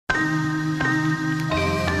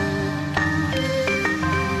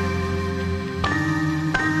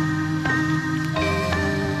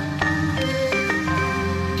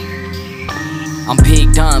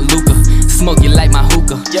Don Luca. Smoke it like my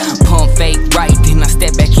hookah. Pump fake right, then I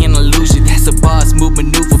step back in illusion. That's a boss move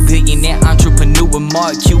maneuver. Billionaire entrepreneur.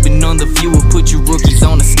 Mark Cuban on the viewer. Put you rookies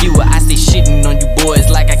on a skewer. I stay shitting on you boys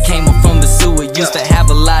like I came up from the sewer. Used to have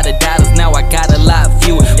a lot of dollars, now I got a lot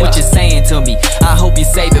fewer. What you saying to me? I hope you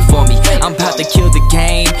save it for me. I'm about to kill the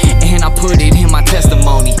game, and I put it in my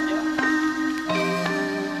testimony.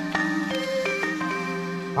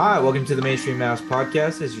 Hi, welcome to the Mainstream Mouse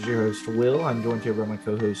Podcast. This is your host, Will. I'm joined here by my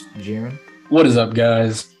co-host, Jaden. What is up,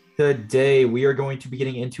 guys? Today, we are going to be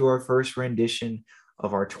getting into our first rendition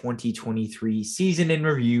of our 2023 season in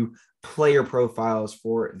review player profiles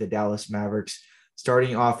for the Dallas Mavericks.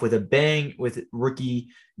 Starting off with a bang with rookie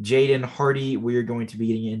Jaden Hardy. We are going to be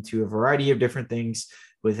getting into a variety of different things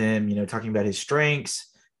with him, talking about his strengths,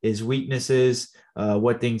 his weaknesses,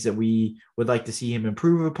 what things that we would like to see him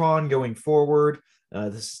improve upon going forward,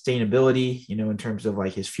 the sustainability, in terms of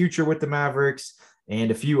like his future with the Mavericks,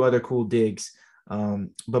 and a few other cool digs.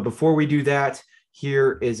 But before we do that,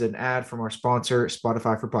 here is an ad from our sponsor,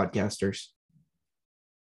 Spotify for Podcasters.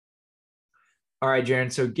 All right,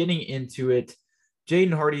 Jaron, so getting into it,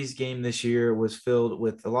 Jaden Hardy's game this year was filled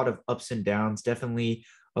with a lot of ups and downs, definitely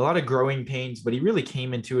a lot of growing pains, but he really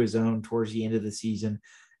came into his own towards the end of the season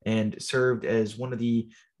and served as one of the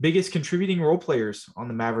biggest contributing role players on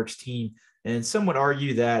the Mavericks team. And some would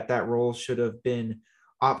argue that that role should have been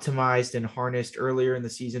optimized and harnessed earlier in the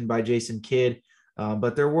season by Jason Kidd.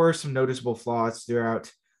 But there were some noticeable flaws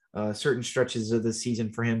throughout certain stretches of the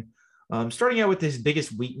season for him. Starting out with his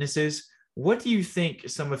biggest weaknesses, what do you think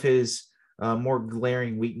some of his more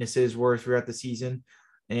glaring weaknesses were throughout the season,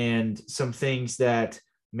 and some things that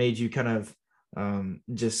made you kind of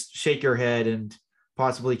just shake your head and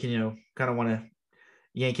possibly kind of want to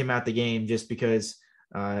yank him out the game just because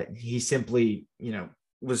he simply,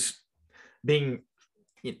 was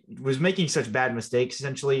making such bad mistakes,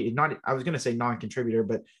 essentially. I was going to say non-contributor,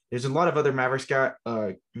 but there's a lot of other Mavericks guys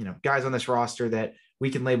on this roster that we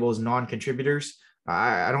can label as non-contributors.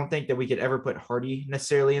 I don't think that we could ever put Hardy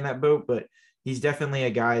necessarily in that boat, but he's definitely a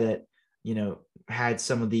guy that, had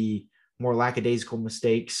some of the more lackadaisical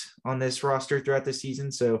mistakes on this roster throughout the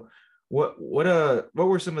season. So what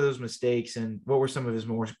were some of those mistakes, and what were some of his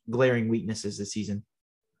more glaring weaknesses this season?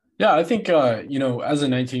 Yeah, I think, as a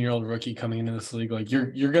 19-year-old rookie coming into this league, like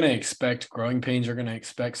you're going to expect growing pains. You're going to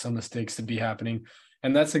expect some mistakes to be happening.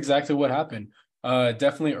 And that's exactly what happened.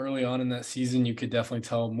 Definitely early on in that season, you could definitely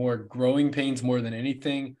tell more growing pains more than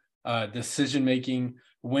anything, decision-making,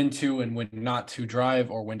 when to and when not to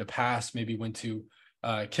drive, or when to pass, maybe when to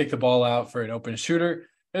kick the ball out for an open shooter.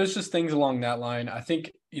 It was just things along that line. I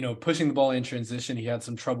think, pushing the ball in transition, he had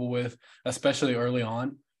some trouble with, especially early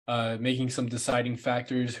on. Making some deciding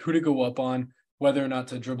factors, who to go up on, whether or not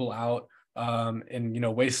to dribble out,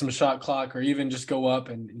 and waste some shot clock, or even just go up.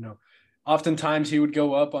 And oftentimes he would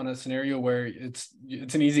go up on a scenario where it's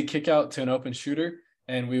an easy kick out to an open shooter,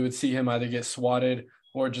 and we would see him either get swatted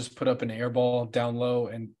or just put up an air ball down low.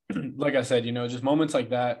 And like I said, just moments like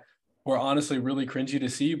that were honestly really cringy to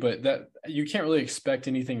see, but that you can't really expect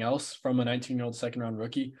anything else from a 19-year-old second-round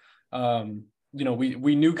rookie.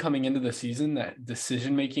 We knew coming into the season that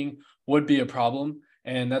decision-making would be a problem.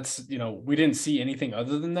 And that's, we didn't see anything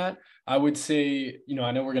other than that. I would say,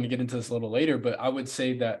 I know we're going to get into this a little later, but I would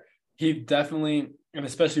say that he definitely, and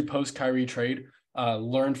especially post-Kyrie trade,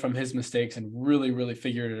 learned from his mistakes and really, really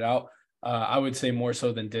figured it out. I would say more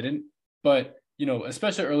so than didn't. But,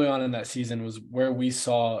 especially early on in that season was where we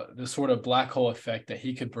saw the sort of black hole effect that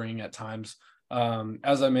he could bring at times.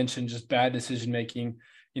 As I mentioned, just bad decision-making.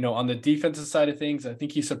 On the defensive side of things, I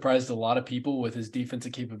think he surprised a lot of people with his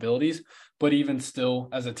defensive capabilities, but even still,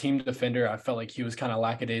 as a team defender, I felt like he was kind of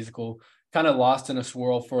lackadaisical, kind of lost in a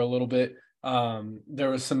swirl for a little bit. There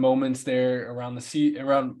was some moments there around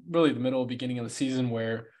really the middle, beginning of the season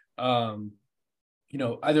where,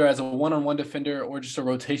 either as a one-on-one defender or just a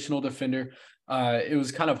rotational defender, it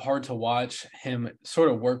was kind of hard to watch him sort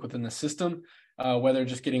of work within the system. Whether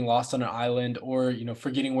just getting lost on an island or,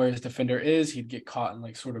 forgetting where his defender is, he'd get caught in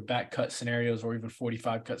like sort of back cut scenarios or even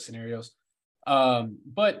 45 cut scenarios.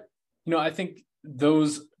 But I think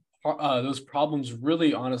those problems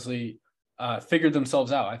really honestly figured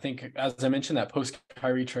themselves out. I think, as I mentioned, that post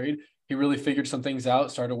Kyrie trade, he really figured some things out,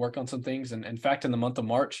 started to work on some things. And in fact, in the month of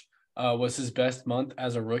March was his best month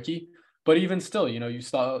as a rookie. But even still, you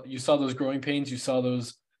saw those growing pains, you saw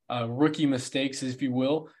those rookie mistakes, if you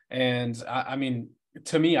will. And I mean,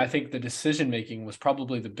 to me, I think the decision-making was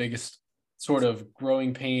probably the biggest sort of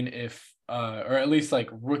growing pain, or at least like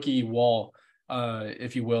rookie wall,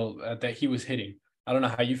 if you will, that he was hitting. I don't know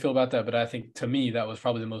how you feel about that, but I think to me, that was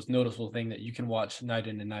probably the most noticeable thing that you can watch night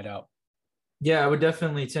in and night out. Yeah, I would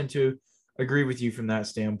definitely tend to agree with you from that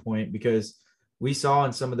standpoint because we saw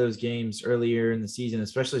in some of those games earlier in the season,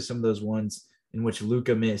 especially some of those ones in which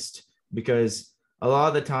Luca missed, because a lot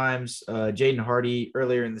of the times Jaden Hardy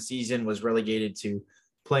earlier in the season was relegated to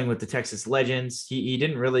playing with the Texas Legends. He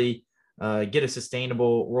didn't really get a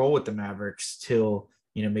sustainable role with the Mavericks till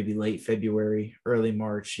maybe late February, early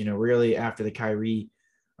March. Really after the Kyrie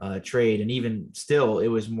trade, and even still, it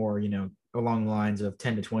was more along the lines of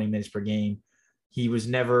 10 to 20 minutes per game. He was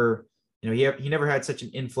never, he never had such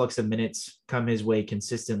an influx of minutes come his way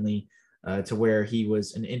consistently to where he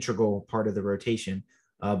was an integral part of the rotation.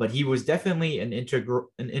 But he was definitely an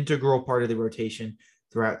integral part of the rotation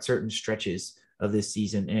throughout certain stretches of this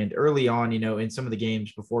season. And early on, in some of the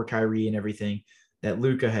games before Kyrie and everything that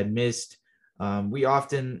Luka had missed, we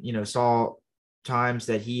often, saw times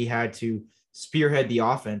that he had to spearhead the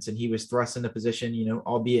offense and he was thrust into position,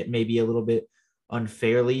 albeit maybe a little bit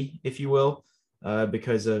unfairly, if you will,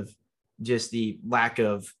 because of just the lack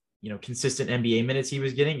of consistent NBA minutes he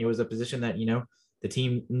was getting. It was a position that the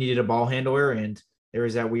team needed a ball handler, and there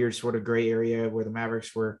was that weird sort of gray area where the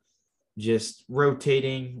Mavericks were just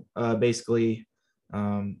rotating, basically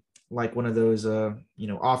like one of those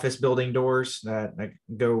office building doors that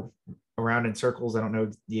go around in circles. I don't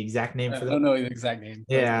know the exact name for I that. don't know the exact name.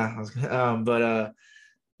 Yeah, but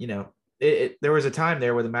there was a time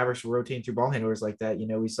there where the Mavericks were rotating through ball handlers like that.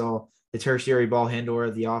 We saw the tertiary ball handler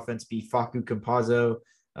of the offense be Facu Campazzo.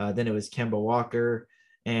 Then it was Kemba Walker.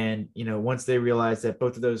 And, once they realized that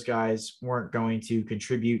both of those guys weren't going to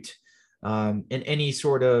contribute in any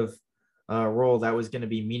sort of role that was going to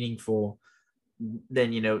be meaningful,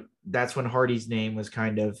 then, that's when Hardy's name was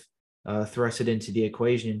kind of thrusted into the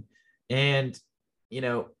equation. And,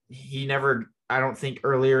 he never, I don't think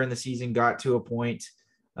earlier in the season got to a point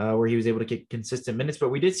where he was able to get consistent minutes, but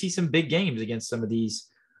we did see some big games against some of these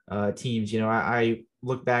teams. I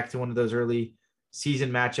look back to one of those early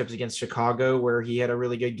season matchups against Chicago where he had a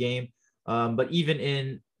really good game. But even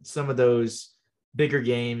in some of those bigger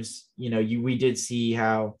games, we did see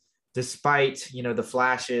how despite, the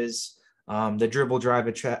flashes, the dribble drive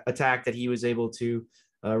attack that he was able to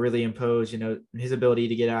really impose, his ability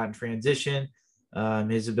to get out in transition,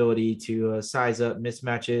 his ability to size up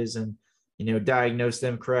mismatches and, diagnose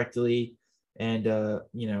them correctly. And,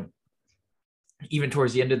 even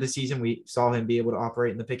towards the end of the season, we saw him be able to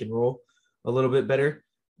operate in the pick and roll a little bit better.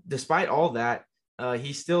 Despite all that,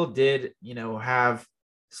 he still did, have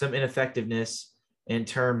some ineffectiveness in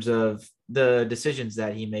terms of the decisions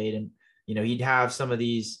that he made. And, he'd have some of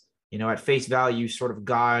these, at face value, sort of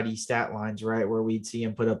gaudy stat lines, right, where we'd see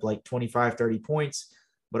him put up like 25, 30 points.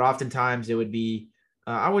 But oftentimes it would be,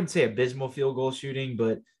 I wouldn't say abysmal field goal shooting,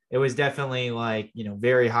 but it was definitely like,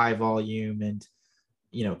 very high volume and,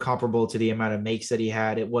 comparable to the amount of makes that he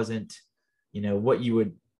had. It wasn't, what you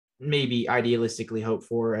would maybe idealistically hope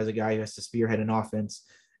for as a guy who has to spearhead an offense.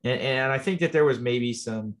 And I think that there was maybe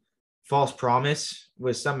some false promise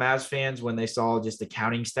with some Mavs fans when they saw just the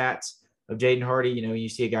counting stats of Jaden Hardy. You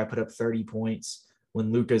see a guy put up 30 points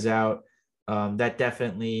when Luka's out. That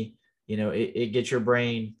definitely, it gets your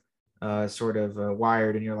brain sort of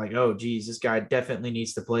wired, and you're like, oh, geez, this guy definitely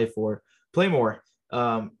needs to play more.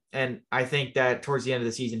 And I think that towards the end of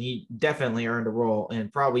the season, he definitely earned a role,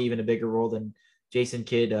 and probably even a bigger role than Jason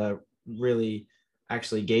Kidd really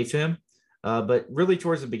actually gave to him. But really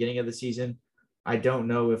towards the beginning of the season, I don't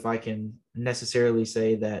know if I can necessarily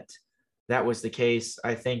say that that was the case.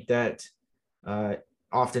 I think that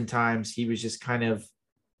oftentimes he was just kind of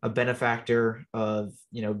a benefactor of,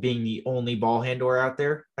 being the only ball handler out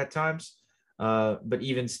there at times. But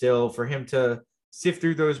even still, for him to sift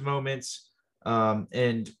through those moments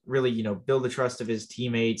and really, build the trust of his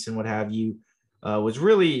teammates and what have you, was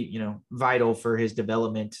really, vital for his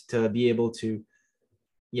development to be able to,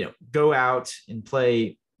 go out and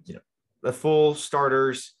play, the full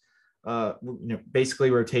starters,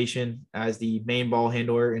 basically rotation as the main ball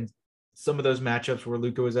handler in some of those matchups where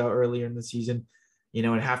Luka was out earlier in the season,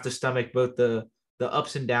 and have to stomach both the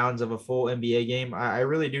ups and downs of a full NBA game. I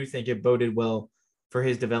really do think it boded well for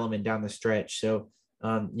his development down the stretch. So,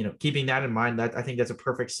 keeping that in mind, that I think that's a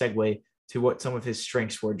perfect segue to what some of his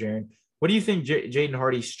strengths were, Jaron. What do you think Jaden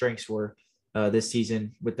Hardy's strengths were this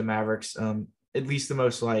season with the Mavericks? At least the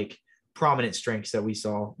most like prominent strengths that we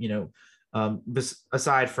saw,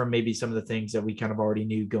 aside from maybe some of the things that we kind of already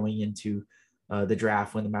knew going into the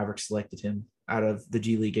draft when the Mavericks selected him out of the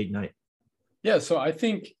G League Ignite. Yeah, so I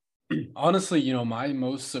think honestly, my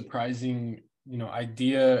most surprising,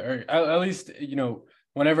 idea, or at least,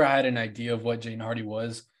 whenever I had an idea of what Jaden Hardy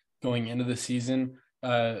was going into the season,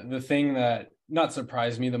 the thing that not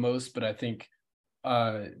surprised me the most, but I think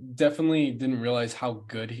definitely didn't realize how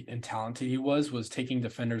good and talented he was taking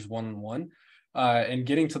defenders one-on-one and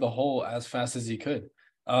getting to the hole as fast as he could.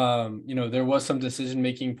 There was some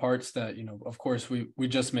decision-making parts that, of course we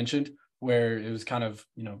just mentioned where it was kind of,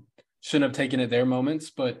 shouldn't have taken it there moments,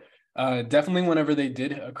 but definitely whenever they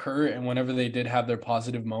did occur and whenever they did have their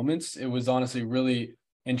positive moments, it was honestly really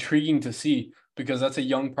intriguing to see because that's a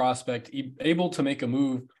young prospect able to make a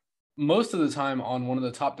move most of the time on one of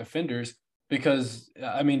the top defenders because,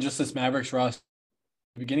 I mean, just this Mavericks roster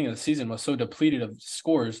at the beginning of the season was so depleted of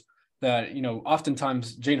scores that,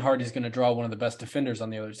 oftentimes Jaden Hardy's going to draw one of the best defenders on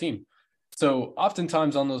the other team. So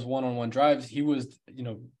oftentimes on those one-on-one drives, he was,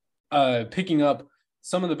 picking up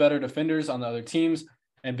some of the better defenders on the other teams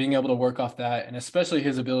and being able to work off that. And especially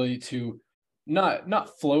his ability to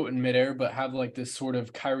not float in midair, but have like this sort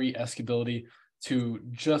of Kyrie-esque ability to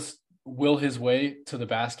just will his way to the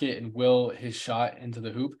basket and will his shot into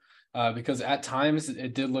the hoop. Because at times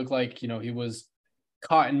it did look like, he was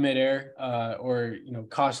caught in midair or,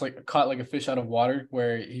 caught like a fish out of water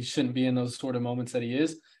where he shouldn't be in those sort of moments that he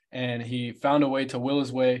is. And he found a way to will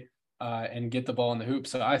his way and get the ball in the hoop.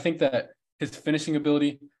 So I think that his finishing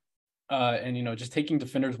ability and, just taking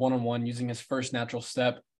defenders one-on-one, using his first natural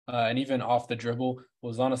step and even off the dribble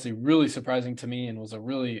was honestly really surprising to me and was a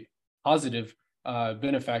really positive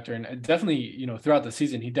benefactor. And definitely, throughout the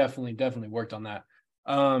season, he definitely worked on that.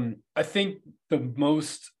 I think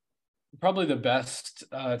probably the best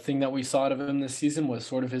thing that we saw out of him this season was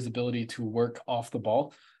sort of his ability to work off the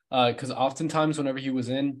ball. Because oftentimes whenever he was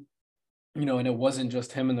in, and it wasn't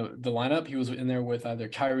just him in the lineup, he was in there with either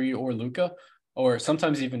Kyrie or Luka, or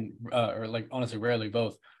sometimes even, or like honestly, rarely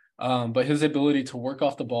both. But his ability to work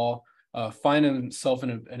off the ball, find himself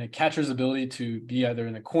in a catcher's ability to be either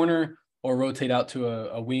in the corner or rotate out to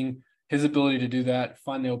a wing, his ability to do that,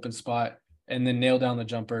 find the open spot, and then nail down the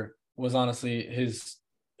jumper was honestly his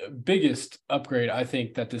biggest upgrade, I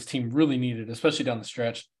think, that this team really needed, especially down the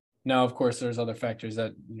stretch. Now, of course, there's other factors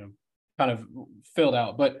that, kind of filled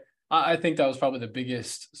out, but I think that was probably the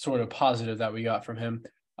biggest sort of positive that we got from him.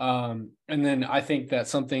 And then I think that's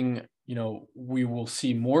something, we will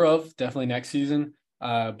see more of definitely next season,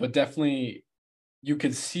 but definitely you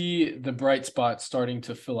could see the bright spot starting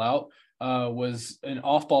to fill out was an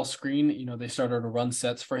off-ball screen. They started to run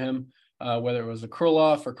sets for him, whether it was a curl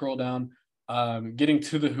off or curl down, getting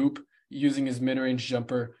to the hoop, using his mid-range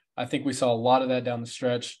jumper. I think we saw a lot of that down the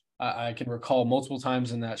stretch. I can recall multiple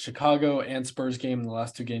times in that Chicago and Spurs game in the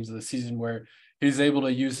last two games of the season where he was able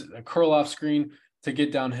to use a curl off screen to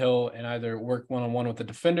get downhill and either work one-on-one with the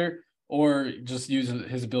defender or just use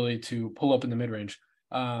his ability to pull up in the mid-range.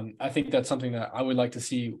 I think that's something that I would like to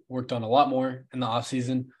see worked on a lot more in the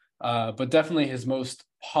offseason. But definitely his most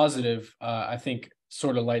positive, I think,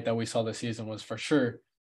 sort of light that we saw this season was for sure.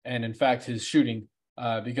 And in fact, his shooting,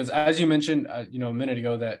 because as you mentioned, a minute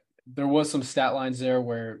ago, that there was some stat lines there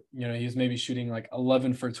where, he was maybe shooting like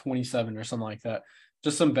 11 for 27 or something like that.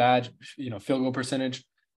 Just some bad, field goal percentage.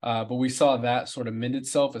 But we saw that sort of mend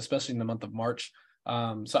itself, especially in the month of March.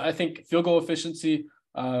 So I think field goal efficiency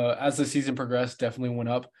as the season progressed definitely went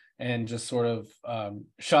up, and just sort of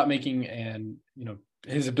shot making and,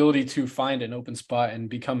 his ability to find an open spot and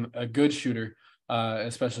become a good shooter,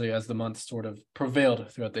 especially as the months sort of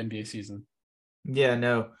prevailed throughout the NBA season. Yeah,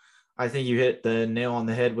 no, I think you hit the nail on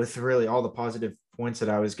the head with really all the positive points that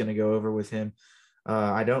I was going to go over with him.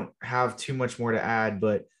 I don't have too much more to add,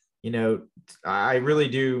 but, I really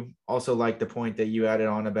do also like the point that you added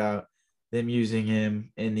on about them using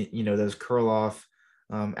him in, those curl off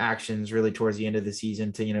actions really towards the end of the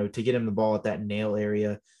season to get him the ball at that nail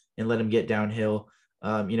area and let him get downhill.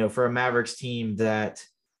 For a Mavericks team that,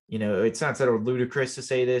 it's not sort of ludicrous to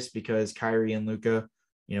say this because Kyrie and Luka,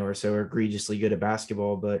 are so egregiously good at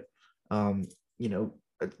basketball, but,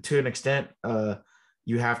 to an extent,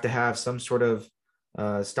 you have to have some sort of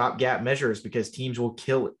stopgap measures because teams will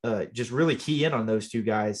just really key in on those two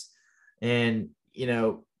guys. And,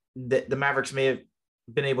 the Mavericks may have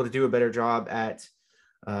been able to do a better job at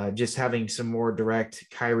just having some more direct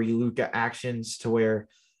Kyrie Luka actions to where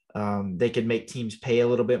they could make teams pay a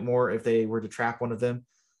little bit more if they were to trap one of them.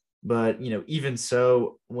 But, even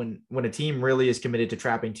so, when a team really is committed to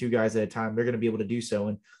trapping two guys at a time, they're going to be able to do so.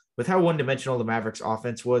 And with how one-dimensional the Mavericks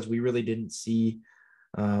offense was, we really didn't see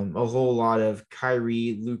a whole lot of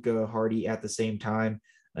Kyrie, Luka, Hardy at the same time.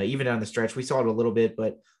 Even down the stretch, we saw it a little bit,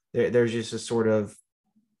 but there's just a sort of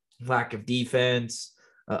lack of defense,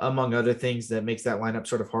 among other things that makes that lineup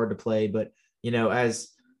sort of hard to play. But, as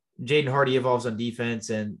Jaden Hardy evolves on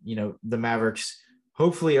defense and, the Mavericks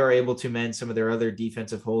hopefully are able to mend some of their other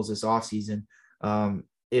defensive holes this offseason,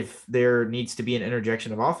 if there needs to be an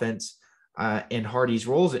interjection of offense, and Hardy's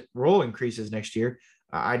role increases next year,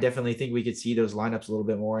 I definitely think we could see those lineups a little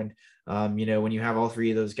bit more. And, when you have all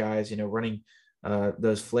three of those guys, running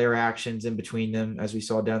those flare actions in between them, as we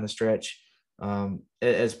saw down the stretch,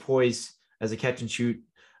 as poised as a catch and shoot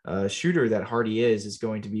shooter that Hardy is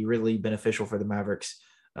going to be really beneficial for the Mavericks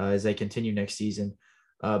as they continue next season.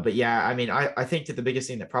 But yeah, I mean, I think that the biggest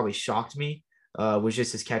thing that probably shocked me was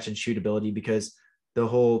just his catch and shoot ability, because the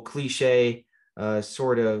whole cliche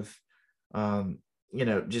sort of,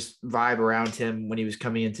 just vibe around him when he was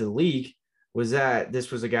coming into the league was that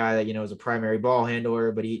this was a guy that, was a primary ball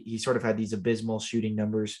handler, but he sort of had these abysmal shooting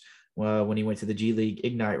numbers when he went to the G League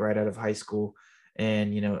Ignite right out of high school.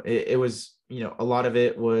 And, it was, a lot of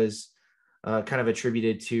it was kind of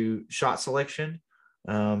attributed to shot selection.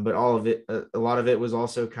 But a lot of it was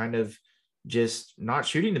also kind of just not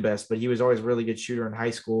shooting the best, but he was always a really good shooter in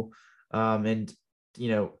high school. And,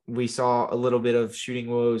 we saw a little bit of shooting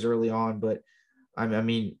woes early on, but I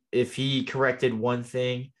mean, if he corrected one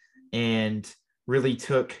thing and really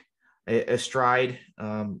took a stride,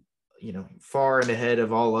 far and ahead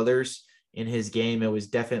of all others in his game, it was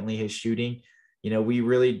definitely his shooting.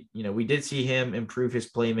 We did see him improve his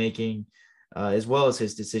playmaking as well as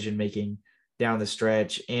his decision-making down the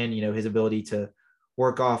stretch, and, his ability to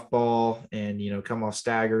work off ball and, come off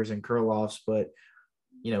staggers and curl offs. But,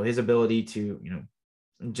 his ability to,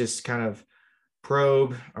 just kind of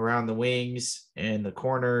probe around the wings and the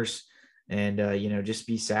corners and, just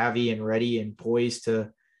be savvy and ready and poised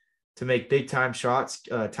to make big time shots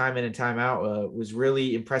time in and time out was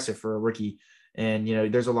really impressive for a rookie. And,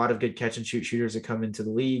 there's a lot of good catch and shoot shooters that come into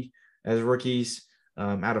the league as rookies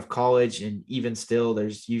out of college. And even still,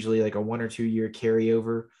 there's usually like a 1 or 2 year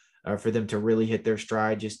carryover for them to really hit their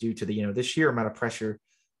stride, just due to the, the sheer amount of pressure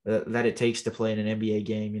that it takes to play in an NBA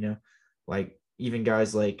game. Like even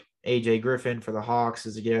guys like AJ Griffin for the Hawks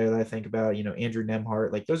is a guy that I think about, Andrew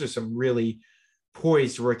Nembhard, like those are some really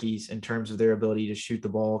poised rookies in terms of their ability to shoot the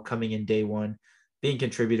ball coming in day one, being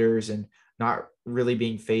contributors and not really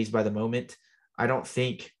being fazed by the moment. I don't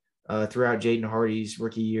think throughout Jaden Hardy's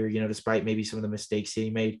rookie year, despite maybe some of the mistakes he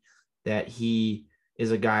made, that he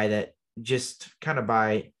is a guy that just kind of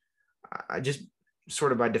by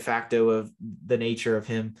de facto of the nature of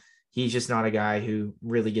him, he's just not a guy who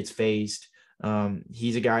really gets fazed.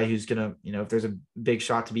 He's a guy who's going to, if there's a big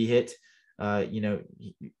shot to be hit,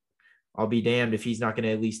 I'll be damned if he's not going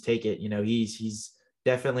to at least take it. He's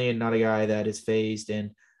definitely not a guy that is fazed.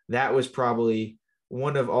 And that was probably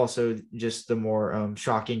one of also just the more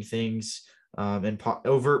shocking things and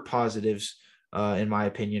overt positives, in my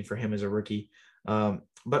opinion, for him as a rookie. But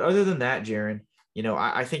other than that, Jaron,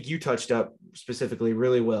 I think you touched up specifically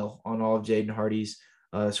really well on all of Jaden Hardy's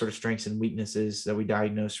sort of strengths and weaknesses that we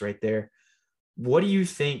diagnosed right there. What do you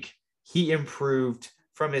think he improved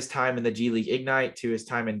from his time in the G League Ignite to his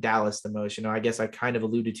time in Dallas the most? I guess I kind of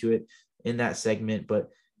alluded to it in that segment, but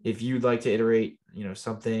if you'd like to iterate,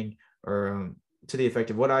 something or to the effect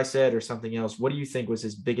of what I said or something else, what do you think was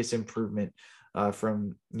his biggest improvement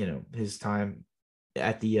from, his time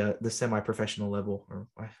at the semi-professional level? Or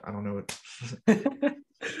I don't know what.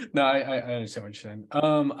 No, I understand what you're saying.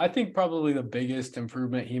 I think probably the biggest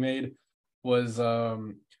improvement he made was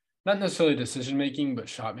not necessarily decision making, but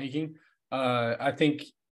shot making. I think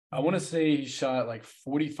I want to say he shot like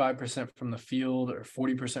 45% from the field or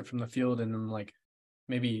 40% from the field, and then like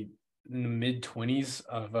maybe in the mid 20s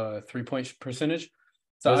of 3-point percentage.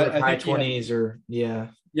 So I high 20s Yeah,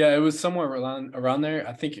 it was somewhere around there.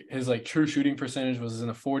 I think his like true shooting percentage was in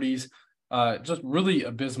the 40s. Just really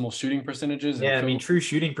abysmal shooting percentages. Yeah, I mean, true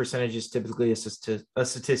shooting percentage is typically a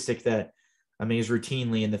statistic that, is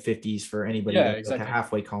routinely in the 50s for anybody that's exactly. Like a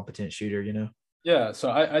halfway competent shooter, Yeah,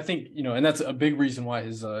 so I think, and that's a big reason why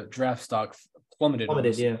his draft stock plummeted.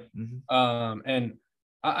 Yeah. Mm-hmm. And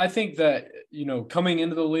I think that, coming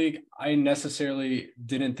into the league, I necessarily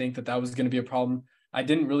didn't think that was going to be a problem. I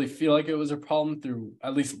didn't really feel like it was a problem through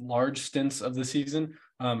at least large stints of the season,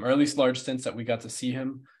 or at least large stints that we got to see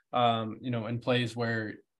him, in plays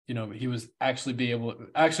where, he was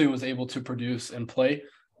was able to produce and play.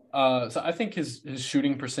 So I think his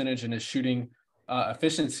shooting percentage and his shooting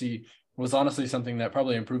efficiency was honestly something that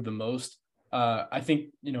probably improved the most. I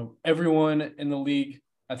think, everyone in the league,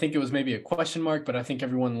 I think it was maybe a question mark, but I think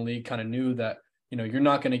everyone in the league kind of knew that, you're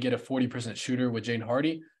not going to get a 40% shooter with Jaden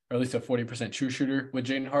Hardy, or at least a 40% true shooter with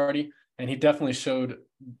Jaden Hardy. And he definitely showed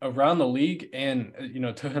around the league and,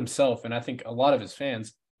 to himself, and I think a lot of his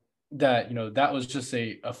fans, that, that was just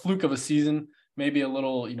a fluke of a season, maybe a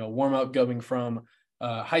little, warm up going from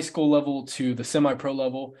high school level to the semi-pro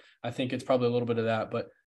level. I think it's probably a little bit of that, but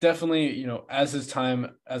definitely, as his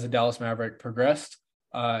time as a Dallas Maverick progressed,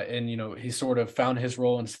 and he sort of found his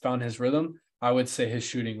role and found his rhythm, I would say his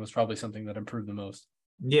shooting was probably something that improved the most.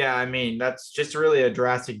 Yeah, I mean, that's just really a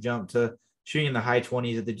drastic jump to shooting in the high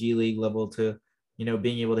 20s at the G League level to,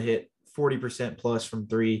 being able to hit 40% plus from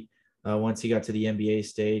three once he got to the NBA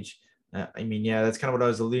stage. I mean, yeah, that's kind of what I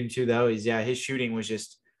was alluding to, though, is, yeah, his shooting was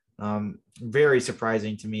just very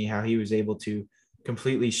surprising to me how he was able to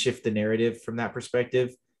completely shift the narrative from that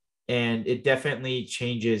perspective. And it definitely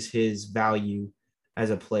changes his value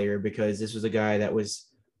as a player because this was a guy that was,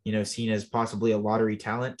 seen as possibly a lottery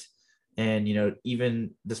talent. And,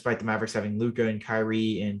 even despite the Mavericks having Luka and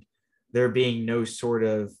Kyrie and there being no sort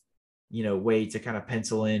of, way to kind of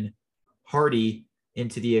pencil in Hardy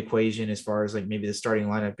into the equation as far as like maybe the starting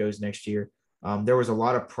lineup goes next year. There was a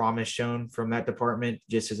lot of promise shown from that department,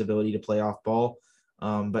 just his ability to play off ball.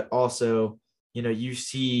 But also, you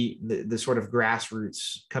see the sort of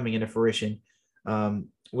grassroots coming into fruition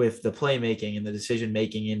with the playmaking and the decision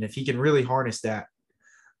making. And if he can really harness that,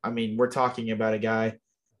 I mean, we're talking about a guy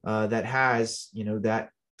that has, that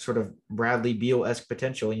sort of Bradley Beal-esque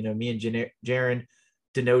potential. Me and Jaron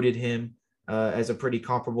denoted him as a pretty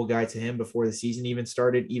comparable guy to him before the season even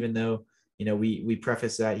started, even though, we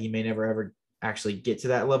preface that he may never ever actually get to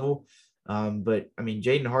that level. But I mean,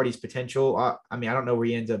 Jaden Hardy's potential, I mean, I don't know where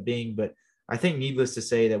he ends up being, but I think needless to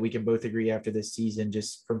say that we can both agree after this season,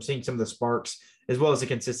 just from seeing some of the sparks, as well as the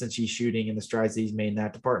consistency shooting and the strides that he's made in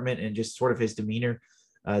that department and just sort of his demeanor,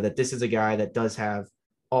 that this is a guy that does have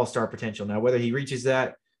all-star potential. Now, whether he reaches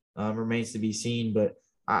that remains to be seen, but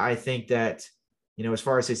I think that, as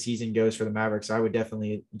far as his season goes for the Mavericks, I would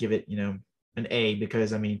definitely give it, an A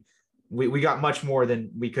because, I mean, we got much more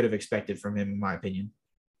than we could have expected from him, in my opinion.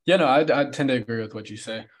 Yeah, no, I tend to agree with what you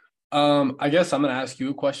say. I guess I'm going to ask you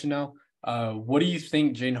a question now. What do you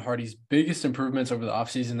think Jaden Hardy's biggest improvements over the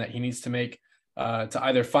offseason that he needs to make to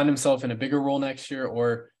either find himself in a bigger role next year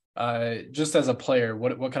or just as a player,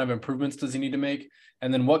 what kind of improvements does he need to make?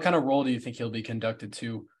 And then what kind of role do you think he'll be conducted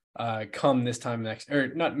to come this time next,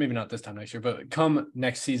 or maybe not this time next year, but come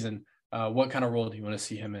next season? What kind of role do you want to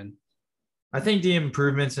see him in? I think the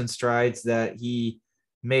improvements and strides that he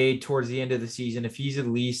made towards the end of the season, if he's at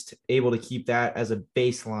least able to keep that as a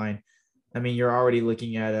baseline, I mean, you're already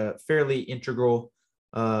looking at a fairly integral,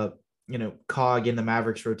 cog in the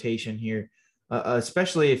Mavericks rotation here,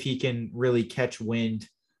 especially if he can really catch wind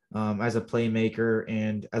as a playmaker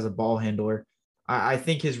and as a ball handler. I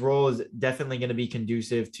think his role is definitely going to be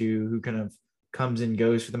conducive to who kind of comes and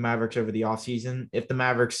goes for the Mavericks over the offseason. If the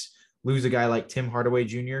Mavericks lose a guy like Tim Hardaway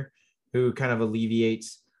Jr., who kind of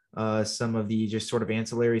alleviates some of the just sort of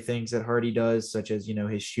ancillary things that Hardy does, such as,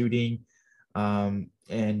 his shooting and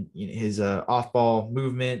his off-ball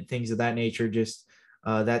movement, things of that nature, just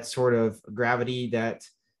that sort of gravity that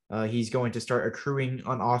he's going to start accruing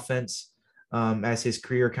on offense as his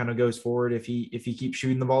career kind of goes forward. If he keeps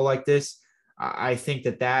shooting the ball like this, I think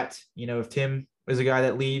that, if Tim is a guy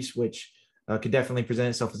that leaves, which could definitely present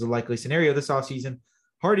itself as a likely scenario this offseason,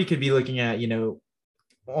 Hardy could be looking at,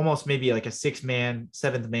 almost maybe like a 6-man,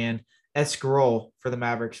 7th-man esque role for the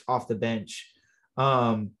Mavericks off the bench.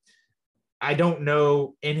 I don't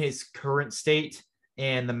know in his current state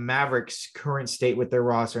and the Mavericks' current state with their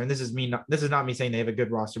roster, and this is not me saying they have a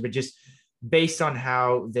good roster, but just based on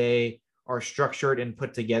how they are structured and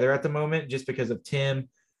put together at the moment, just because of Tim,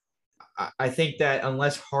 I think that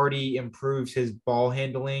unless Hardy improves his ball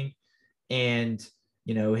handling and,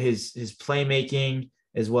 his playmaking,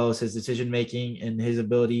 as well as his decision making and his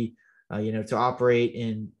ability, to operate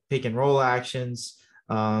in pick and roll actions,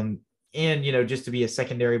 and just to be a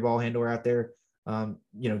secondary ball handler out there,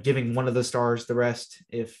 giving one of the stars the rest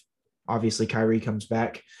if obviously Kyrie comes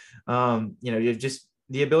back, just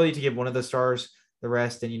the ability to give one of the stars the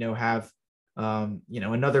rest and have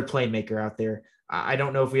another playmaker out there. I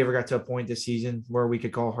don't know if we ever got to a point this season where we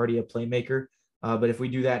could call Hardy a playmaker, but if we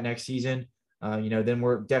do that next season, then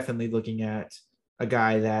we're definitely looking at a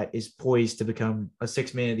guy that is poised to become a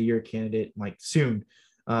 6-man of the year candidate like soon,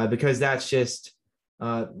 because that's just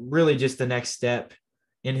really just the next step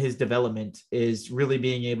in his development is really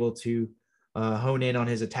being able to hone in on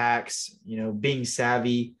his attacks, being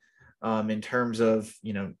savvy in terms of,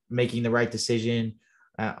 making the right decision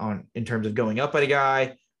in terms of going up at a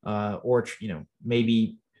guy or,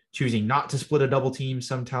 maybe choosing not to split a double team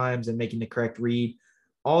sometimes and making the correct read.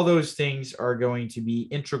 All those things are going to be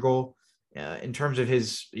integral in terms of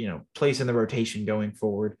his, place in the rotation going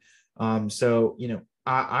forward. So,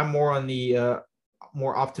 I'm more on the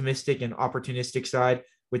more optimistic and opportunistic side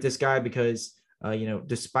with this guy because,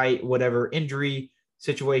 despite whatever injury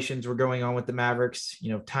situations were going on with the Mavericks,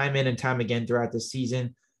 time in and time again throughout the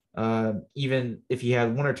season, even if he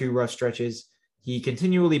had one or two rough stretches, he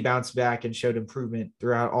continually bounced back and showed improvement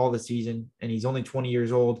throughout all the season. And he's only 20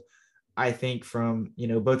 years old. I think from,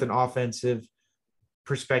 both an offensive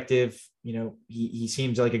perspective, he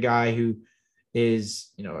seems like a guy who is,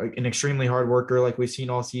 an extremely hard worker like we've seen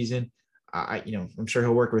all season. I'm sure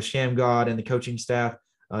he'll work with Shamgod and the coaching staff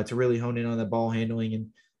to really hone in on the ball handling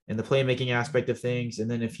and the playmaking aspect of things. And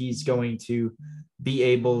then if he's going to be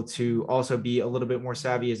able to also be a little bit more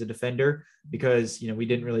savvy as a defender, because, we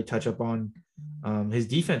didn't really touch up on his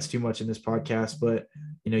defense too much in this podcast, but,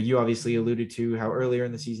 you obviously alluded to how earlier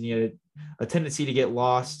in the season he had a tendency to get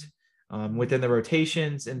lost within the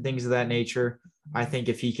rotations and things of that nature. I think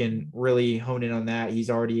if he can really hone in on that, he's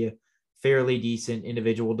already a fairly decent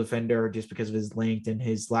individual defender just because of his length and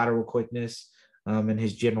his lateral quickness and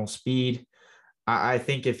his general speed. I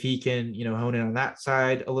think if he can, hone in on that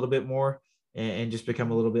side a little bit more and just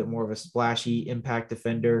become a little bit more of a splashy impact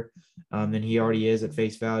defender than he already is at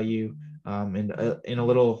face value, and in a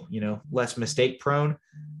little, less mistake prone,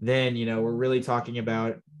 then, we're really talking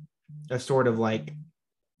about a sort of like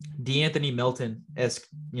DeAnthony Melton-esque,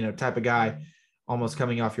 type of guy almost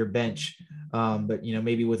coming off your bench. But,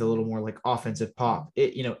 maybe with a little more like offensive pop.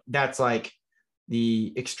 That's like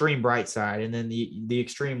the extreme bright side. And then the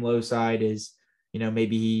extreme low side is,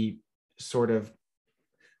 maybe he sort of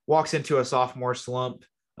walks into a sophomore slump,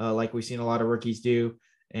 like we've seen a lot of rookies do,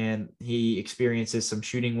 and he experiences some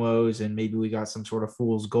shooting woes, and maybe we got some sort of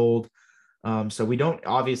fool's gold. So we don't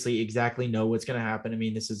obviously exactly know what's going to happen. I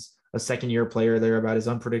mean, this is a second-year player. They're about as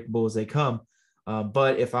unpredictable as they come.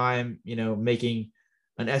 But if I'm, making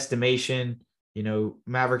an estimation,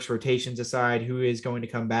 Mavericks rotations aside, who is going to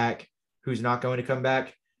come back, who's not going to come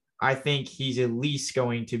back, I think he's at least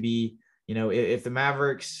going to be, if the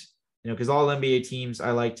Mavericks, because all NBA teams,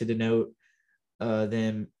 I like to denote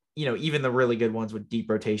them, even the really good ones with deep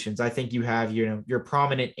rotations. I think you have, your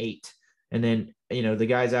prominent 8. And then, the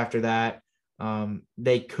guys after that,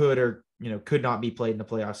 they could or, could not be played in the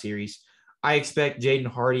playoff series. I expect Jaden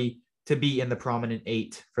Hardy to be in the prominent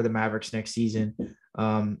 8 for the Mavericks next season,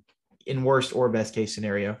 in worst or best case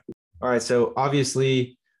scenario. All right. So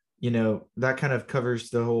obviously, that kind of covers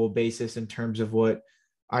the whole basis in terms of what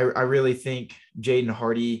I really think Jaden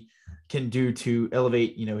Hardy can do to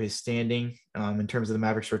elevate, his standing in terms of the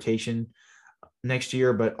Mavericks rotation next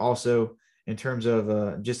year, but also in terms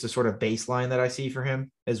of just a sort of baseline that I see for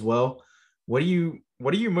him as well. What are you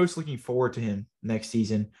most looking forward to him next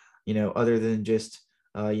season, other than just,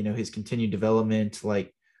 his continued development?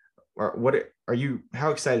 Like,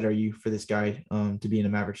 how excited are you for this guy to be in a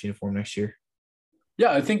Mavericks uniform next year?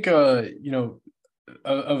 Yeah, I think,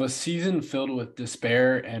 of a season filled with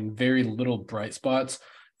despair and very little bright spots,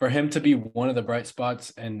 for him to be one of the bright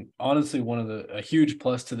spots and honestly a huge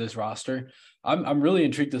plus to this roster, I'm really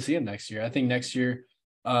intrigued to see him next year. I think next year,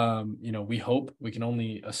 we hope, we can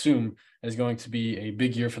only assume, is going to be a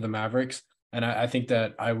big year for the Mavericks. And I think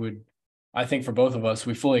that I think for both of us,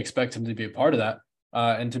 we fully expect him to be a part of that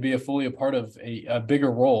and to be fully a part of a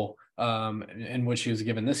bigger role in which he was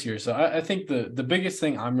given this year. So I think the biggest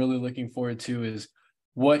thing I'm really looking forward to is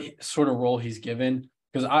what sort of role he's given,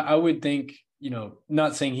 because I would think,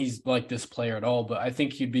 not saying he's like this player at all, but I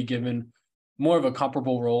think he'd be given more of a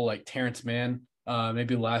comparable role like Terrence Mann,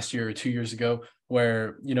 maybe last year or 2 years ago,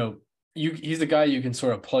 where, he's the guy you can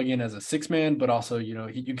sort of plug in as a 6-man, but also,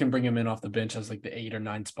 you can bring him in off the bench as like the 8 or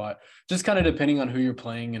 9 spot, just kind of depending on who you're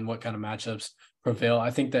playing and what kind of matchups prevail.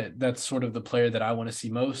 I think that's sort of the player that I want to see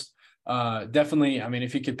most. Definitely, I mean,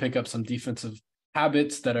 if he could pick up some defensive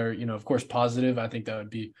habits that are, of course, positive, I think that would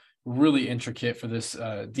be really intricate for this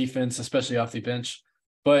defense, especially off the bench.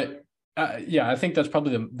 But yeah, I think that's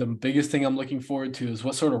probably the biggest thing I'm looking forward to, is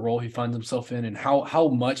what sort of role he finds himself in and how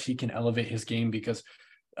much he can elevate his game. Because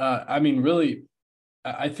I mean, really,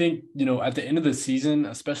 I think, at the end of the season,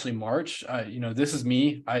 especially March, this is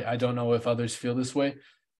me. I don't know if others feel this way,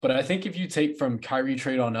 but I think if you take from Kyrie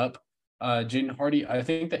trade on up, Jaden Hardy, I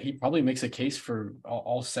think that he probably makes a case for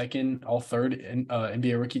all second, all third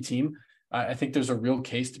NBA rookie team. I think there's a real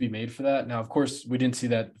case to be made for that. Now, of course, we didn't see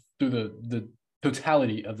that through the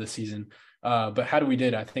totality of the season, but had we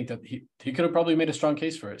did, I think that he could have probably made a strong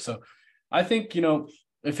case for it. So I think,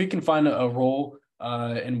 if he can find a role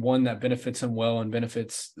and one that benefits him well and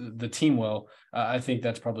benefits the team well, I think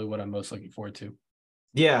that's probably what I'm most looking forward to.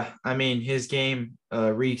 Yeah, I mean, his game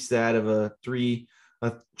reeks that of a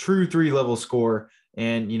true 3-level score.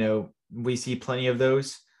 And, we see plenty of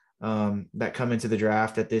those that come into the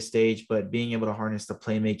draft at this stage, but being able to harness the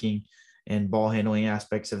playmaking and ball handling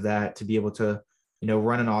aspects of that to be able to,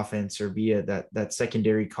 run an offense or be that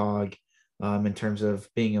secondary cog in terms of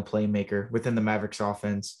being a playmaker within the Mavericks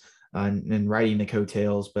offense. and riding the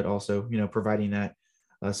coattails, but also, providing that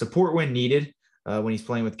support when needed when he's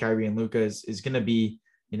playing with Kyrie and Luka is going to be,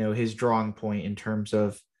 his drawing point in terms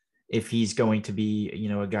of if he's going to be,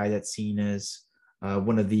 a guy that's seen as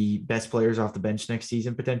one of the best players off the bench next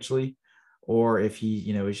season potentially, or if he,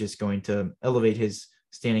 is just going to elevate his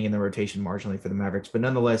standing in the rotation marginally for the Mavericks. But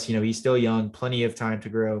nonetheless, he's still young, plenty of time to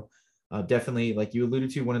grow. Definitely, like you alluded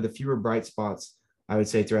to, one of the fewer bright spots, I would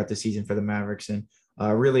say, throughout the season for the Mavericks, and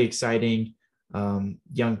really exciting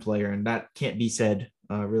young player. And that can't be said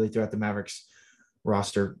really throughout the Mavericks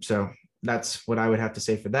roster. So that's what I would have to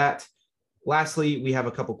say for that. Lastly, we have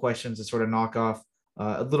a couple questions to sort of knock off,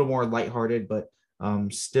 a little more lighthearted, but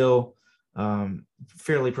still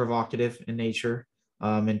fairly provocative in nature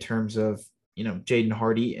in terms of, Jaden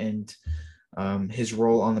Hardy and his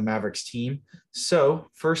role on the Mavericks team. So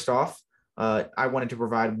first off, I wanted to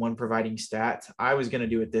provide one providing stat. I was going to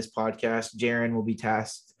do it this podcast. Jaron will be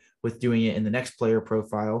tasked with doing it in the next player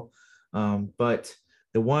profile. But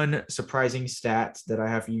the one surprising stat that I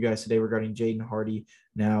have for you guys today regarding Jaden Hardy.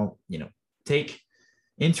 Now, take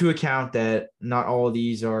into account that not all of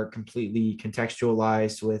these are completely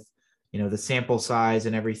contextualized with, the sample size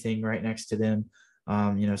and everything right next to them.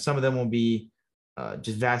 Some of them will be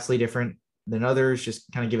just vastly different than others,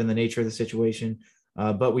 just kind of given the nature of the situation.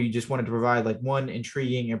 But we just wanted to provide like one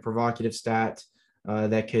intriguing and provocative stat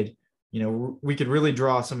that could, we could really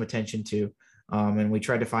draw some attention to. And we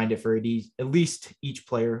tried to find it for at least each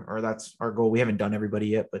player, or that's our goal. We haven't done everybody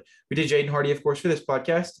yet, but we did Jaden Hardy, of course, for this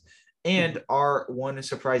podcast. And our one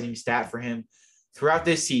surprising stat for him throughout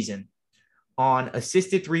this season on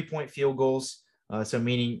assisted 3-point field goals. So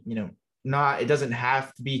meaning, it doesn't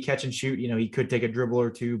have to be catch and shoot. He could take a dribble or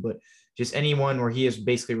two, but just anyone where he has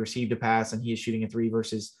basically received a pass and he is shooting a three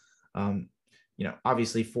versus,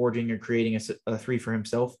 obviously forging or creating a three for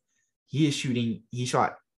himself. He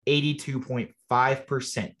shot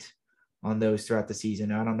 82.5% on those throughout the season.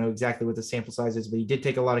 Now, I don't know exactly what the sample size is, but he did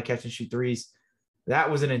take a lot of catch and shoot threes.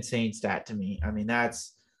 That was an insane stat to me. I mean,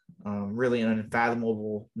 that's really an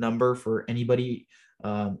unfathomable number for anybody,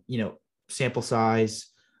 sample size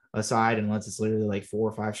aside, unless it's literally like 4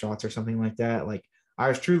 or 5 shots or something like that. Like, I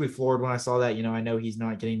was truly floored when I saw that. I know he's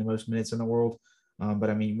not getting the most minutes in the world, but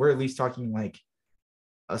I mean, we're at least talking like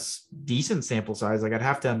a decent sample size. Like, I'd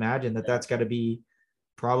have to imagine that that's got to be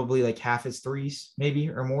probably like half his threes, maybe,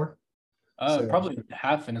 or more. Probably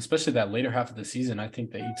half, and especially that later half of the season, I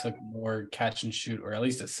think that he took more catch and shoot, or at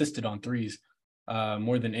least assisted on threes,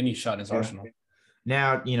 more than any shot in his arsenal.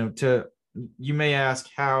 Now, you may ask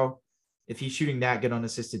how, if he's shooting that good on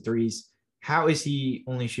assisted threes, how is he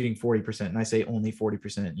only shooting 40%? And I say only 40%,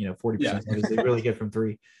 40% is really good from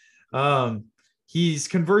three. He's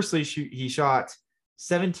conversely he shot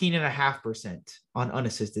 17.5% on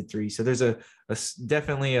unassisted threes. So there's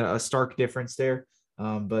definitely a stark difference there.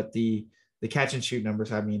 But the catch and shoot numbers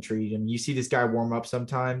have me intrigued. And you see this guy warm up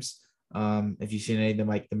sometimes. If you've seen any of them,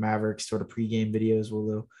 like the Mavericks sort of pregame videos,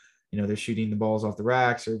 where they're shooting the balls off the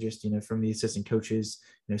racks, or just, from the assistant coaches,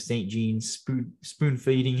 St. Jean spoon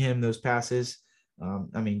feeding him those passes.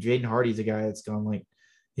 I mean, Jaden Hardy's a guy that's gone like,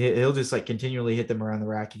 he'll just like continually hit them around the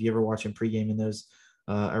rack if you ever watch him pregame in those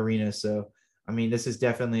arenas. So, I mean, this is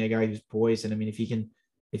definitely a guy who's poised. And I mean, if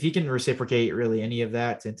he can reciprocate really any of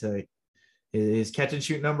that into his catch and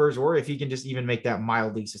shoot numbers, or if he can just even make that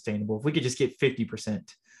mildly sustainable, if we could just get 50%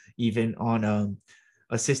 even on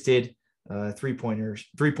assisted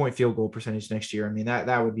 3-point field goal percentage next year, I mean,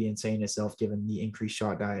 that would be insane itself, given the increased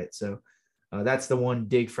shot diet. So that's the one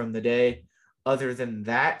dig from the day. Other than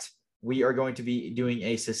that, we are going to be doing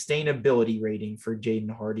a sustainability rating for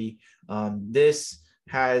Jaden Hardy. This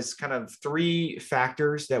has kind of 3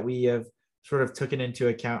 factors that we have sort of taken into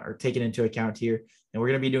account here. And we're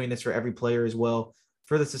going to be doing this for every player as well.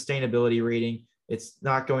 For the sustainability rating, it's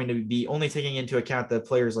not going to be only taking into account the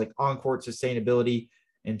players like on-court sustainability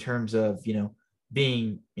in terms of,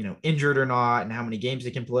 being, injured or not and how many games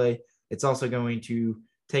they can play. It's also going to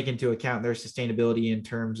take into account their sustainability in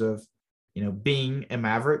terms of, being a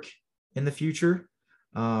Maverick in the future,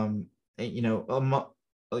 along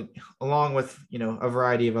with, a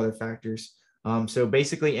variety of other factors. So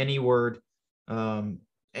basically any word,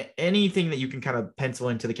 anything that you can kind of pencil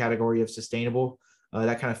into the category of sustainable,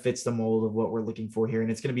 that kind of fits the mold of what we're looking for here. And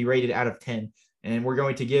it's going to be rated out of 10. And we're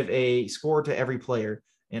going to give a score to every player.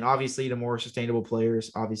 And obviously the more sustainable players,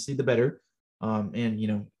 obviously the better.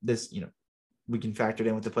 And, this, we can factor it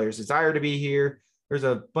in with the player's desire to be here. There's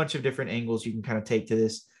a bunch of different angles you can kind of take to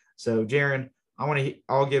this. So Jaron,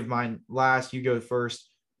 I'll give mine last. You go first.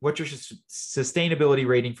 What's your sustainability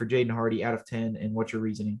rating for Jaden Hardy out of 10, and what's your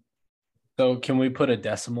reasoning? So can we put a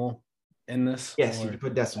decimal in this? Yes, or... you can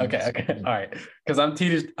put decimals. Okay. All right. Because I'm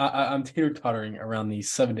teeter-tottering around the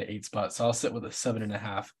 7 to 8 spot. So I'll sit with a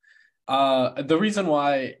 7.5. The reason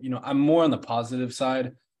why, I'm more on the positive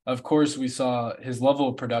side, of course, we saw his level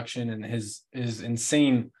of production and his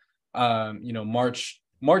insane, March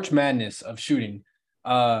Madness of shooting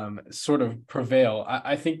sort of prevail.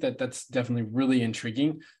 I think that's definitely really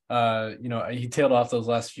intriguing. He tailed off those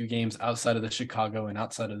last few games outside of the Chicago and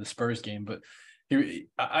outside of the Spurs game, but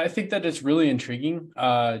I think that it's really intriguing,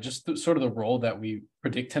 just sort of the role that we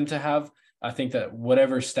predict him to have. I think that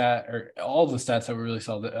whatever stat or all the stats that we really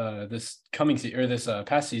saw this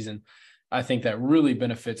past season, I think that really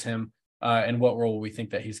benefits him and what role we think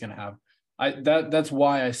that he's going to have. That's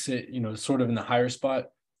why I sit, sort of in the higher spot.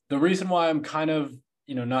 The reason why I'm kind of,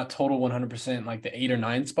 not total 100% like the 8 or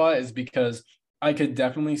 9 spot is because I could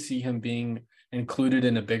definitely see him being included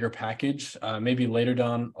in a bigger package, maybe later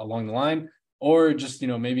down along the line, or just,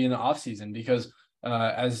 maybe in the off season, because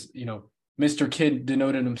as, Mr. Kidd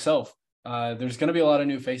denoted himself, there's going to be a lot of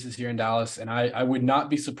new faces here in Dallas. And I would not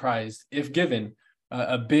be surprised if given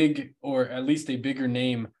a big, or at least a bigger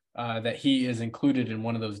name, that he is included in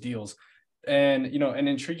one of those deals. And, an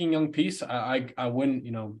intriguing young piece. I wouldn't,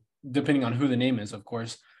 depending on who the name is, of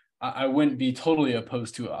course, I wouldn't be totally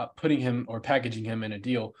opposed to putting him or packaging him in a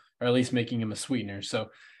deal, or at least making him a sweetener. So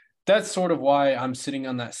that's sort of why I'm sitting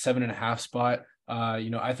on that 7.5 spot.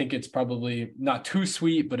 I think it's probably not too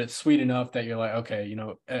sweet, but it's sweet enough that you're like, okay,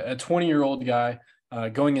 a 20-year-old guy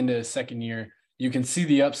going into his second year, you can see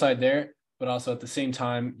the upside there, but also at the same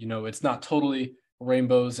time, it's not totally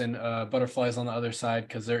rainbows and butterflies on the other side,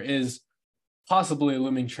 because there is possibly a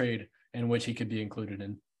looming trade in which he could be included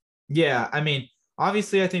in. Yeah, I mean,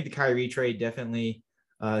 obviously, I think the Kyrie trade definitely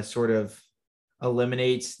sort of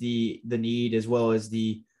eliminates the need, as well as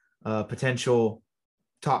the potential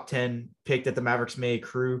top 10 pick that the Mavericks may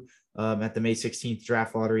accrue at the May 16th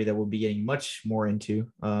draft lottery that we'll be getting much more into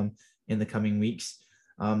in the coming weeks.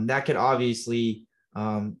 That could obviously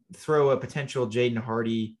throw a potential Jaden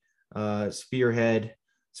Hardy spearheaded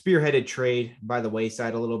trade by the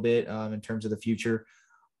wayside a little bit in terms of the future.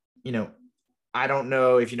 I don't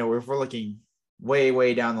know if, if we're looking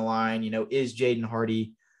way down the line, is Jaden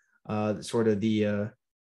Hardy sort of the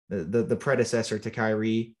predecessor to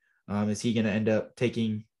Kyrie? Is he going to end up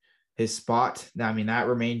taking his spot? I mean, that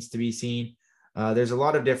remains to be seen. There's a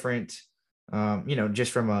lot of different,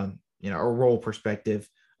 just from a role perspective,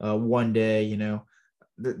 one day,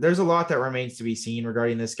 there's a lot that remains to be seen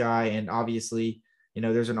regarding this guy. And obviously,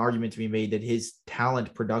 there's an argument to be made that his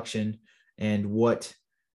talent, production, and what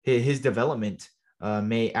his development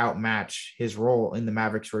may outmatch his role in the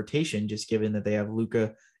Mavericks rotation, just given that they have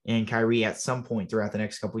Luka and Kyrie at some point throughout the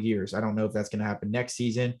next couple of years. I don't know if that's going to happen next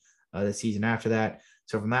season, the season after that.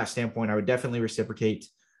 So from that standpoint, I would definitely reciprocate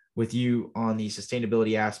with you on the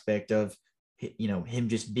sustainability aspect of, him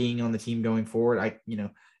just being on the team going forward.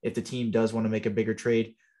 If the team does want to make a bigger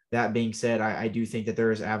trade, that being said, I do think that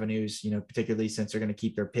there is avenues, particularly since they're going to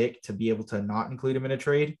keep their pick, to be able to not include him in a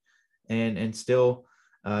trade and still,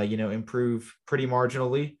 improve pretty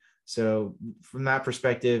marginally. So from that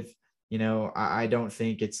perspective, I don't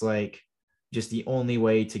think it's like just the only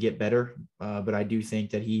way to get better. But I do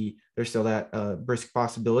think that there's still that brisk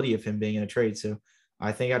possibility of him being in a trade. So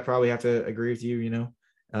I think I'd probably have to agree with you,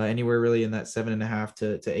 anywhere really in that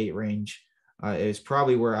 7.5 to 8 range is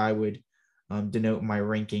probably where I would denote my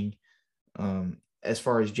ranking as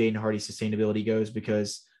far as Jaden Hardy's sustainability goes,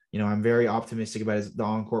 because, I'm very optimistic about the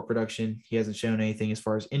on-court production. He hasn't shown anything as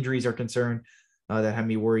far as injuries are concerned that have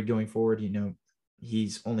me worried going forward.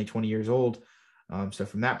 He's only 20 years old. So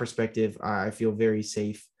from that perspective, I feel very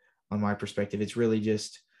safe on my perspective. It's really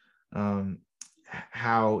just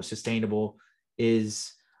how sustainable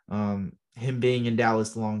is him being in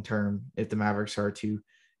Dallas long-term if the Mavericks are to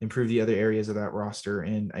improve the other areas of that roster.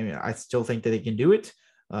 And I mean, I still think that they can do it.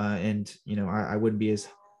 And, I wouldn't be as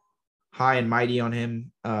high and mighty on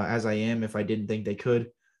him as I am if I didn't think they could.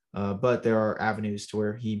 But there are avenues to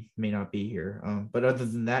where he may not be here. But other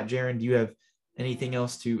than that, Jaron, do you have anything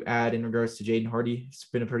else to add in regards to Jaden Hardy? It's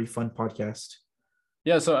been a pretty fun podcast.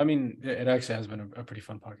 Yeah, so I mean, it actually has been a pretty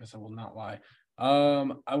fun podcast. I will not lie.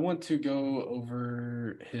 I want to go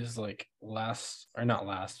over his the last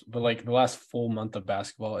full month of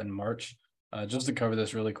basketball in March. Just to cover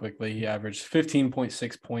this really quickly, he averaged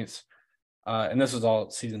 15.6 points, and this was all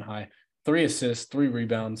season high. 3 assists, 3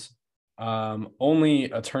 rebounds, only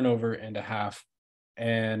a turnover and a half,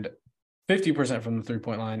 and 50% from the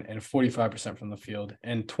three-point line and 45% from the field,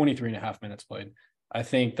 and 23.5 minutes played. I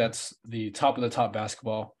think that's the top of the top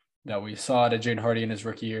basketball that we saw at Jaden Hardy in his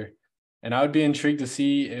rookie year. And I would be intrigued to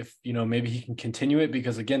see if, maybe he can continue it,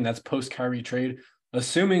 because again, that's post Kyrie trade.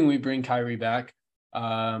 Assuming we bring Kyrie back,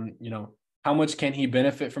 how much can he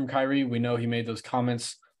benefit from Kyrie? We know he made those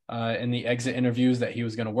comments in the exit interviews that he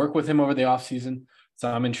was going to work with him over the offseason.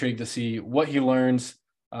 So I'm intrigued to see what he learns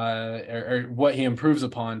or what he improves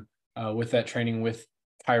upon with that training with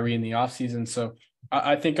Kyrie in the offseason. So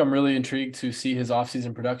I think I'm really intrigued to see his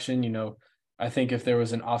offseason production. I think if there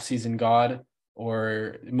was an offseason god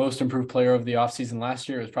or most improved player of the offseason last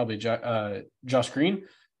year, it was probably Josh Green.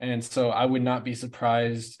 And so I would not be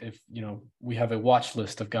surprised if, we have a watch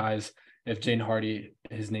list of guys, if Jaden Hardy,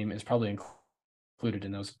 his name is probably included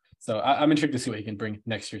in those. So I'm intrigued to see what he can bring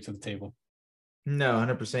next year to the table. No,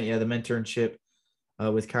 100%. Yeah, the mentorship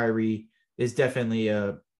with Kyrie is definitely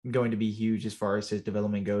going to be huge as far as his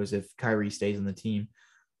development goes if Kyrie stays on the team.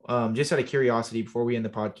 Just out of curiosity, before we end the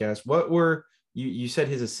podcast, what were you said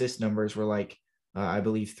his assist numbers were like, I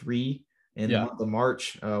believe 3 in the month of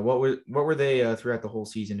March. What were they throughout the whole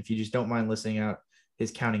season? If you just don't mind listing out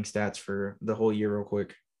his counting stats for the whole year real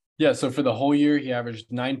quick. Yeah, so for the whole year, he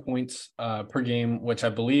averaged 9 points per game, which I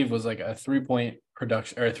believe was like a 3-point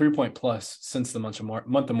production or a 3-point plus since the month of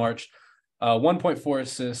March. 1.4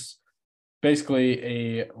 assists,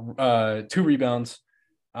 basically a 2 rebounds.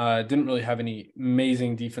 Didn't really have any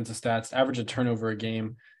amazing defensive stats. Averaged a turnover a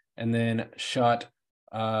game, and then shot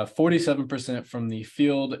 47% from the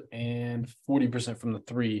field and 40% from the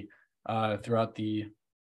three throughout the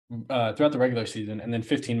regular season, and then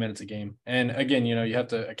 15 minutes a game. And again, you have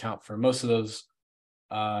to account for most of those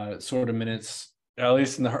sort of minutes, at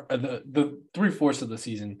least in the 3/4 of the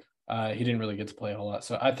season. He didn't really get to play a whole lot.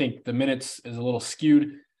 So I think the minutes is a little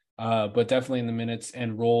skewed, but definitely in the minutes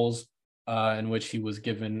and roles in which he was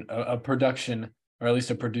given a production, or at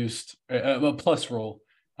least a plus role.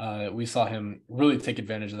 We saw him really take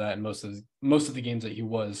advantage of that in most of the games that he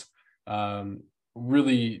was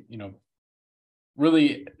really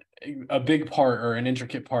a big part or an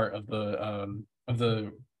intricate part of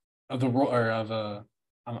the role, or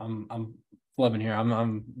I'm flubbing here.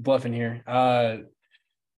 I'm bluffing here.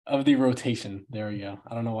 Of the rotation. There we go.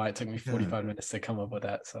 I don't know why it took me 45 minutes to come up with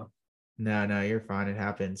that. So no, you're fine. It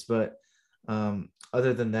happens. But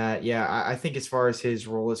other than that, yeah, I think as far as his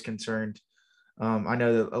role is concerned, I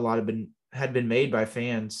know that a lot had been made by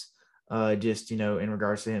fans, just, in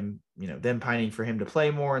regards to him, them pining for him to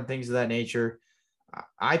play more and things of that nature.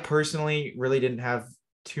 I personally really didn't have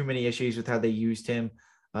too many issues with how they used him.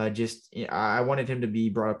 I wanted him to be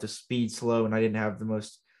brought up to speed slow, and I didn't have the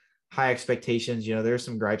most high expectations. There's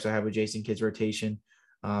some gripes I have with Jason Kidd's rotation.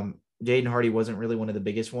 Jaden Hardy wasn't really one of the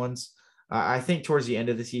biggest ones. I think towards the end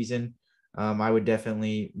of the season, I would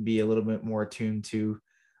definitely be a little bit more attuned to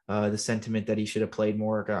the sentiment that he should have played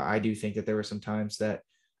more. I do think that there were some times that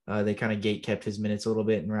they kind of gate kept his minutes a little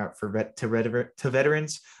bit and route to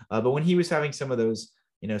veterans. But when he was having some of those,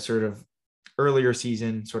 sort of earlier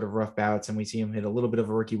season sort of rough bouts, and we see him hit a little bit of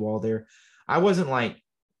a rookie wall there, I wasn't like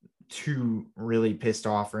too really pissed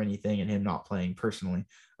off or anything in him not playing personally.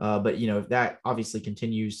 But if that obviously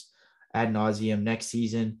continues ad nauseum next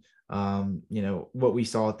season, what we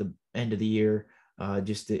saw at the end of the year,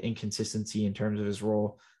 just the inconsistency in terms of his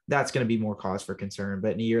role, that's going to be more cause for concern.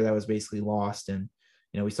 But in a year that was basically lost, and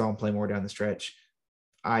we saw him play more down the stretch,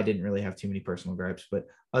 I didn't really have too many personal gripes. But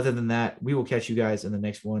other than that, we will catch you guys in the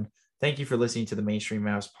next one. Thank you for listening to the Mainstream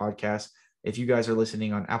Mavs podcast. If you guys are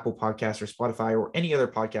listening on Apple Podcasts or Spotify or any other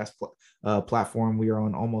podcast platform, we are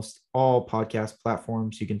on almost all podcast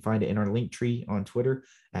platforms. You can find it in our link tree on Twitter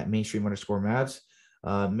at mainstream_Mavs.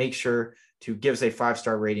 Make sure to give us a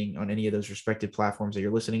 5-star rating on any of those respective platforms that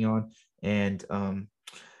you're listening on, and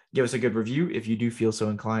give us a good review if you do feel so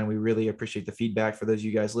inclined. We really appreciate the feedback for those of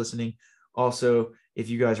you guys listening. Also, if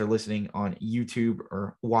you guys are listening on YouTube,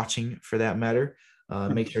 or watching for that matter,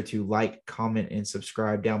 make sure to like, comment, and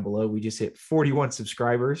subscribe down below. We just hit 41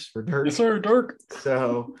 subscribers for Dirk. Yes, sir, Dirk.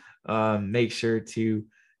 So make sure to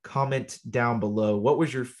comment down below. What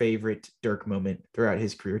was your favorite Dirk moment throughout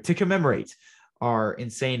his career to commemorate our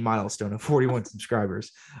insane milestone of 41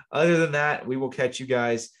 subscribers? Other than that, we will catch you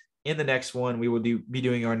guys in the next one. We will be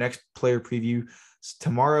doing our next player preview.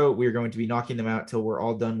 Tomorrow, we are going to be knocking them out till we're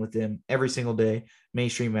all done with them every single day.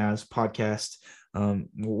 Mainstream Mavs podcast.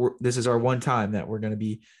 This is our one time that we're going to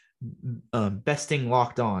be besting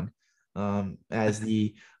Locked On as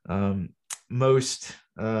the most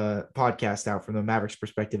podcast out from the Mavericks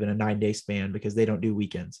perspective in a 9-day span, because they don't do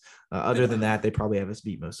weekends. Other than that, they probably have us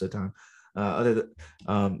beat most of the time.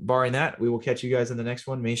 Barring that, we will catch you guys in the next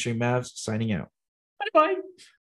one. Mainstream Mavs signing out. Bye-bye.